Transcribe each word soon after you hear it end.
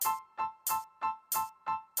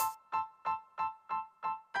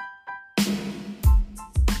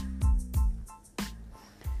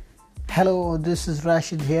Hello, this is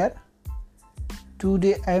Rashid here.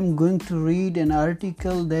 Today I am going to read an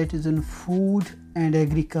article that is on food and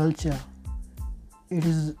agriculture. It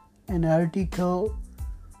is an article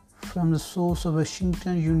from the source of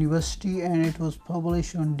Washington University and it was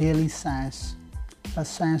published on Daily Science, a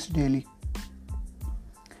Science Daily.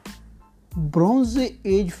 Bronze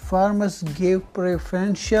Age farmers gave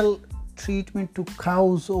preferential treatment to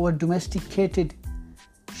cows over domesticated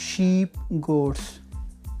sheep, goats.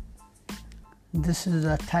 This is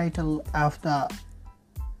the title of the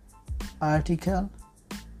article.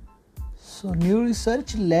 New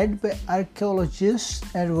research led by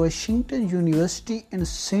archaeologists at Washington University in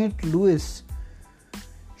St. Louis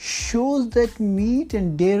shows that meat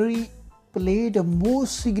and dairy played a more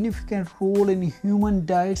significant role in human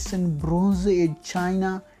diets in Bronze Age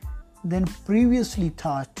China than previously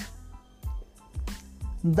thought.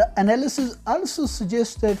 The analysis also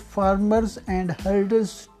suggests that farmers and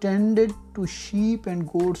herders tended to sheep and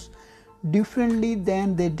goats differently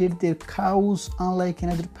than they did their cows, unlike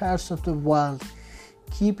in other parts of the world.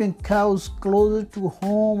 Keeping cows closer to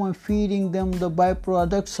home and feeding them the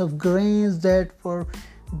byproducts of grains that were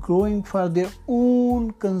growing for their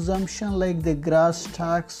own consumption, like the grass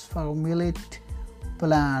stalks for millet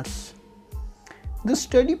plants. The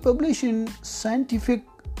study, published in Scientific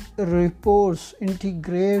Reports,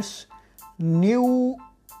 integrates new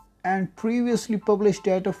and previously published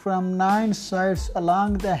data from 9 sites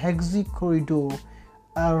along the Hexi Corridor,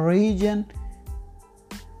 a region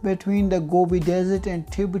between the Gobi Desert and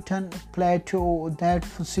Tibetan Plateau that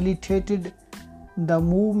facilitated the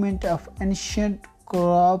movement of ancient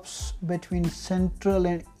crops between Central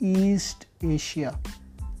and East Asia.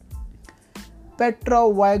 Petra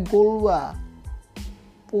Vaygolova,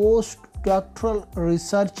 Postdoctoral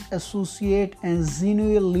Research Associate, and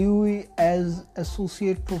Zinoy Liu as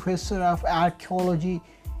Associate Professor of Archaeology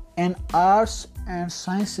and Arts and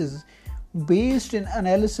Sciences, based in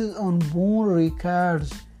analysis on bone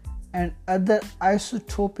records and other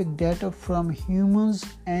isotopic data from humans,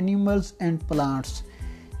 animals, and plants.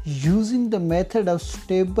 Using the method of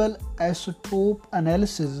stable isotope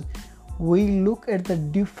analysis, we look at the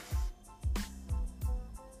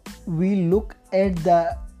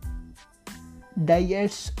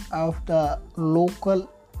diets of the local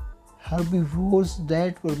herbivores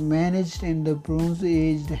that were managed in the Bronze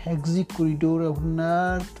Age Hexi Corridor of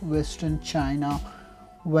northwestern China,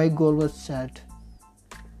 Vaygolova said.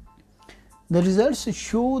 The results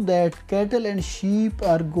show that cattle and sheep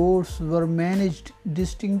or goats were managed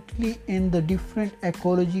distinctly in the different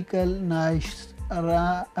ecological niches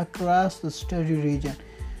across the study region.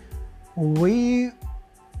 We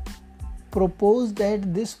propose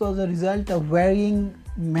that this was a result of varying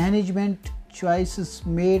management choices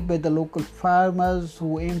made by the local farmers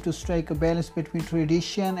who aim to strike a balance between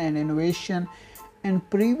tradition and innovation. In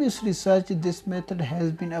previous research, this method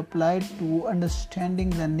has been applied to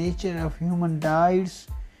understanding the nature of human diets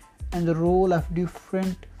and the role of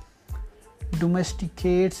different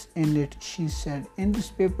domesticates in it, she said. In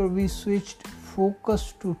this paper, we switched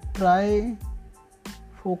focus to trying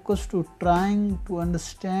to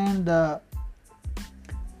understand the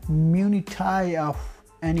minutiae of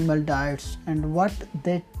animal diets and what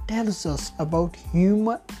that tells us about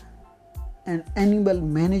human and animal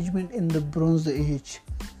management in the Bronze Age.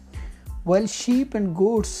 While sheep and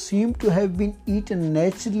goats seem to have been eaten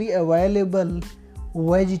naturally available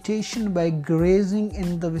vegetation by grazing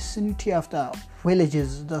in the vicinity of the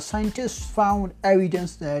villages, the scientists found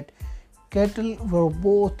evidence that cattle were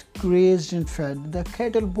both grazed and fed. The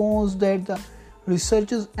cattle bones that the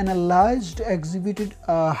researchers analyzed exhibited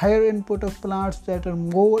a higher input of plants that are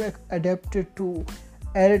more adapted to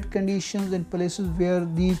arid conditions in places where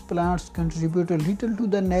these plants contribute a little to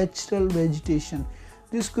the natural vegetation.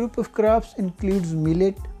 This group of crops includes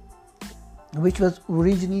millet, which was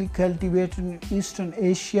originally cultivated in Eastern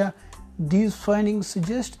Asia. These findings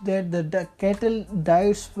suggest that the cattle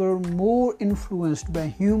diets were more influenced by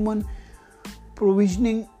human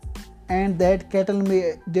provisioning and that cattle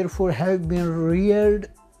may therefore have been reared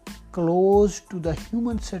close to the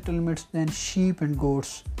human settlements than sheep and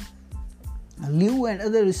goats. Liu and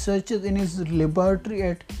other researchers in his laboratory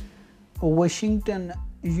at Washington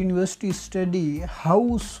University study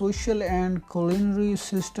how social and culinary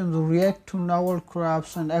systems react to novel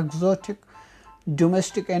crops and exotic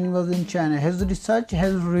domestic animals in China. His research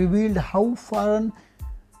has revealed how foreign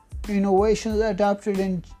innovations adopted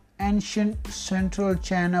in ancient central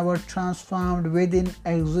China were transformed within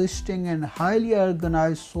existing and highly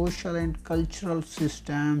organized social and cultural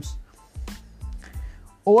systems.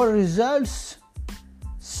 Our results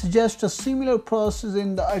suggest a similar process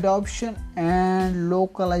in the adoption and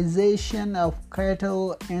localization of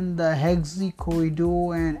cattle in the Yangtze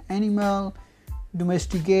corridor and animal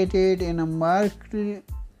domesticated in a markedly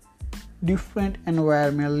different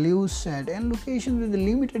environment, Lewis said, and locations with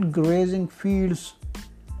limited grazing fields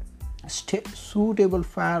suitable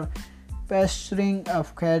for pasturing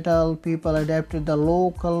of cattle. People adapted the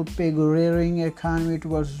local pig rearing economy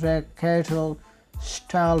towards cattle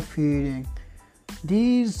stall feeding.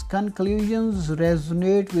 These conclusions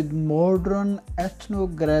resonate with modern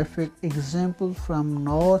ethnographic examples from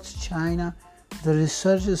North China, the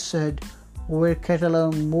researchers said, where cattle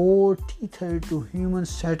are more tethered to human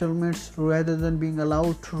settlements rather than being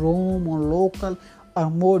allowed to roam on local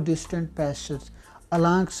or more distant pastures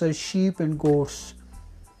alongside sheep and goats.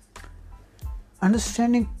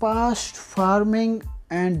 Understanding past farming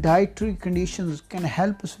and dietary conditions can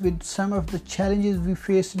help us with some of the challenges we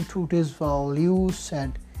face in today's world, Liu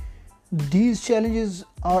said. These challenges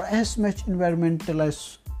are as much environmental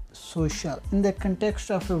as social. In the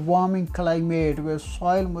context of a warming climate where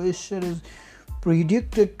soil moisture is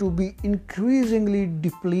predicted to be increasingly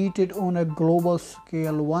depleted on a global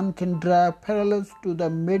scale, one can draw parallels to the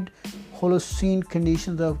mid-Holocene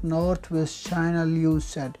conditions of northwest China, Liu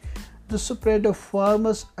said. The spread of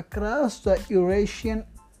farmers across the Eurasian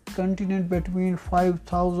continent between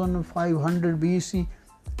 5000 and 500 BC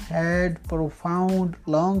had profound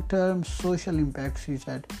long-term social impacts, he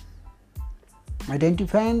said.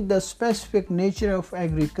 Identifying the specific nature of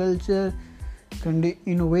agriculture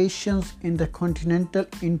innovations in the continental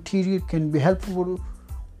interior can be helpful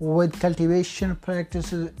with cultivation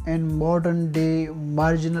practices in modern-day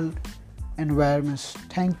marginal environments.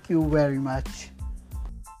 Thank you very much.